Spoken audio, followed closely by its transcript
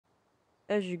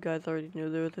As you guys already know,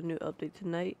 there was a new update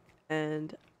tonight,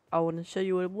 and I want to show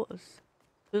you what it was.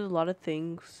 There's a lot of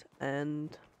things,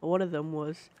 and one of them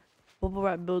was bubble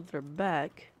wrap builds are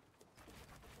back.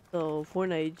 So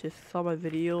Fortnite just saw my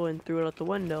video and threw it out the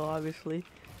window, obviously,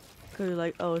 because they're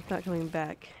like, "Oh, it's not coming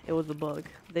back. It was a bug."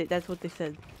 That's what they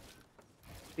said.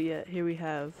 But yeah, here we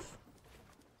have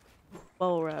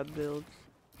bubble wrap builds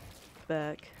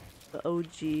back, the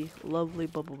OG lovely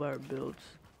bubble wrap builds.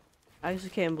 I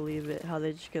just can't believe it, how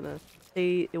they're just gonna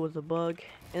say it was a bug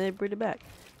and they bring it back.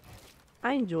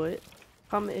 I enjoy it.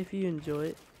 Comment if you enjoy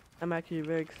it. I'm actually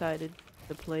very excited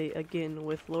to play again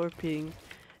with lower ping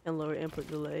and lower input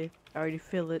delay. I already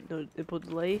feel it, no input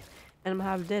delay, and I'm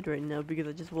half dead right now because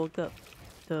I just woke up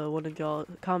to one of y'all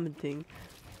commenting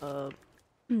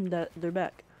that they're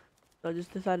back. So I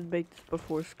just decided to make this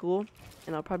before school,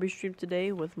 and I'll probably stream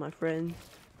today with my friends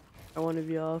or one of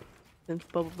y'all since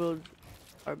bubble builds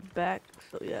are back.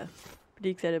 So yeah,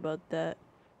 pretty excited about that.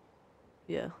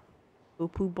 Yeah, we'll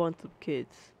poop on some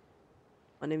kids.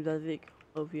 My name's Isaac.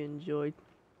 Hope you enjoyed.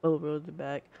 Bubble builds are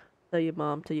back. Tell your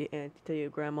mom, tell your auntie, tell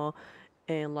your grandma,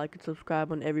 and like and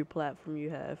subscribe on every platform you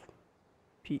have.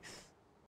 Peace.